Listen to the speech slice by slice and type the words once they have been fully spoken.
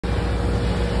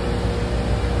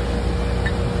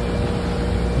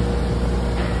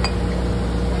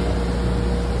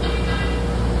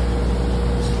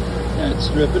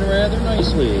stripping rather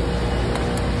nicely.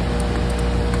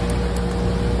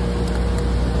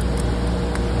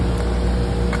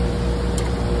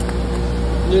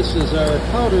 This is our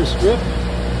powder strip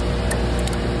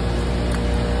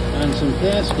on some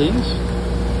castings,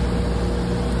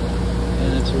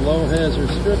 and it's a low hazard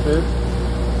stripper,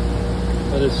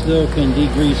 but it still can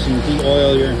degrease and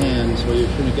de-oil your hands, so you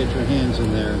shouldn't get your hands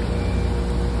in there.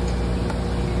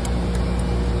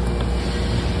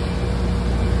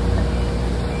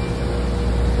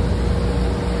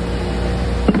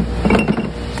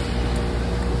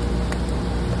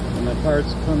 When the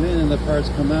parts come in and the parts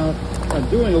come out, I'm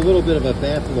doing a little bit of a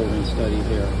bath loading study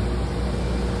here.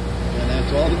 And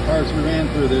that's all the parts we ran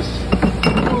through this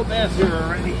little bath here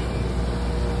already.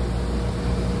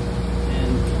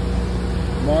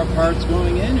 And more parts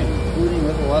going in, including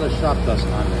with a lot of shop dust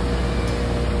on it.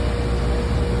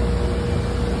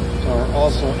 So we're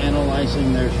also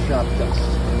analyzing their shop dust.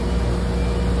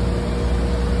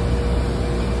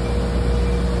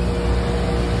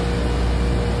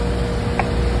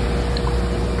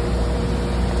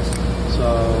 So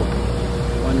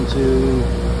 1, 2,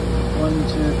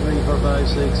 3, 4, 5,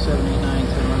 6, 7, 8, 9,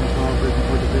 10, 11, 12, 13,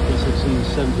 14, 15, 16,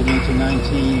 17, 18,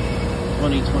 19,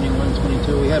 20, 21,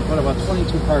 22. We had put about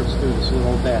 22 parts through this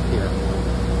little bath here.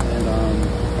 And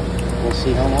we'll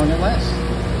see how long it lasts.